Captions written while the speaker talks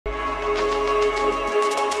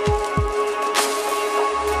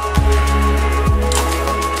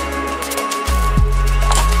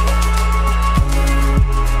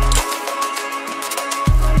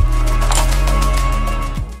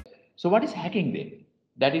what is hacking then?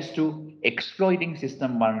 That is to exploiting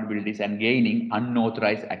system vulnerabilities and gaining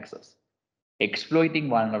unauthorized access. Exploiting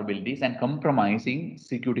vulnerabilities and compromising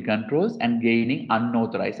security controls and gaining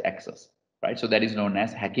unauthorized access, right? So that is known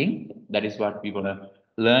as hacking. That is what we're going to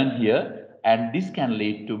learn here. And this can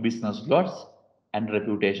lead to business loss and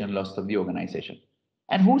reputation loss of the organization.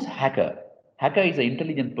 And who's hacker? Hacker is an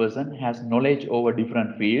intelligent person, has knowledge over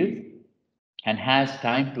different fields, and has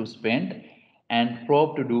time to spend and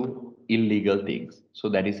probe to do illegal things. So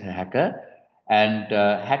that is a hacker. And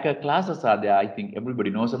hacker classes are there. I think everybody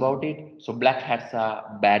knows about it. So black hats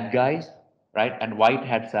are bad guys, right? And white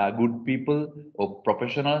hats are good people or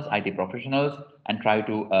professionals, IT professionals, and try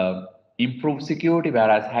to improve security,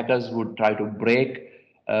 whereas hackers would try to break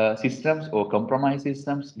systems or compromise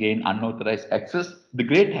systems, gain unauthorized access. The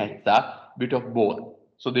great hats are bit of both.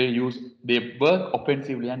 So they work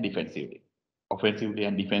offensively and defensively,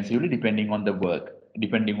 depending on the work,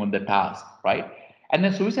 depending on the task, right? And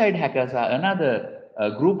then suicide hackers are another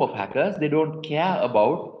group of hackers. They don't care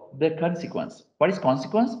about the consequence. What is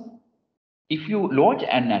consequence? If you launch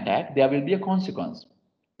an attack, there will be a consequence.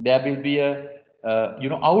 There will be a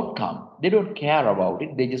outcome. They don't care about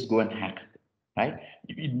it. They just go and hack, right?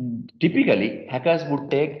 Typically, hackers would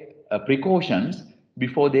take precautions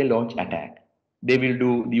before they launch attack. They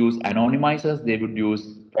will use anonymizers. They would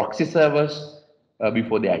use proxy servers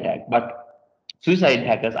before they attack. But suicide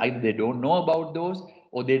hackers, either they don't know about those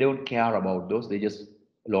or they don't care about those. They just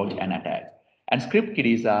launch an attack. And script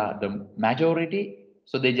kiddies are the majority.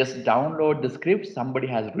 So they just download the script. Somebody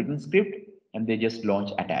has written script and they just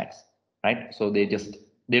launch attacks, right? So they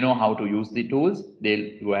know how to use the tools. They'll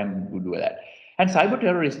go and do that. And cyber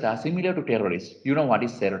terrorists are similar to terrorists. You know what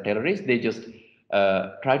is terrorists? They just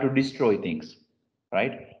try to destroy things,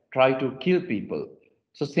 right? Try to kill people.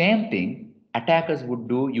 So same thing attackers would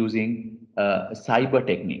do using cyber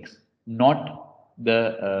techniques, not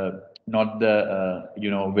the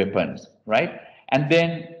weapons, right? And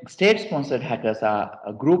then state-sponsored hackers are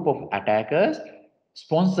a group of attackers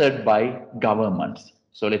sponsored by governments.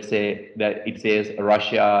 So let's say that it says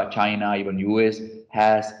Russia, China, even US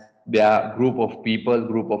has their group of people,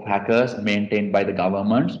 group of hackers maintained by the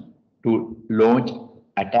governments to launch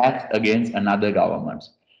attacks against another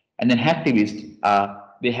governments. And then hacktivists,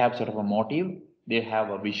 they have sort of a motive, they have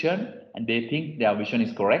a vision, and they think their vision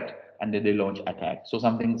is correct, and then they launch attacks. So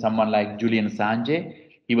someone like Julian Assange,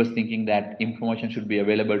 he was thinking that information should be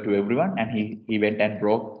available to everyone, and he went and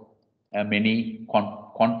broke many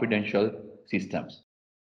confidential systems.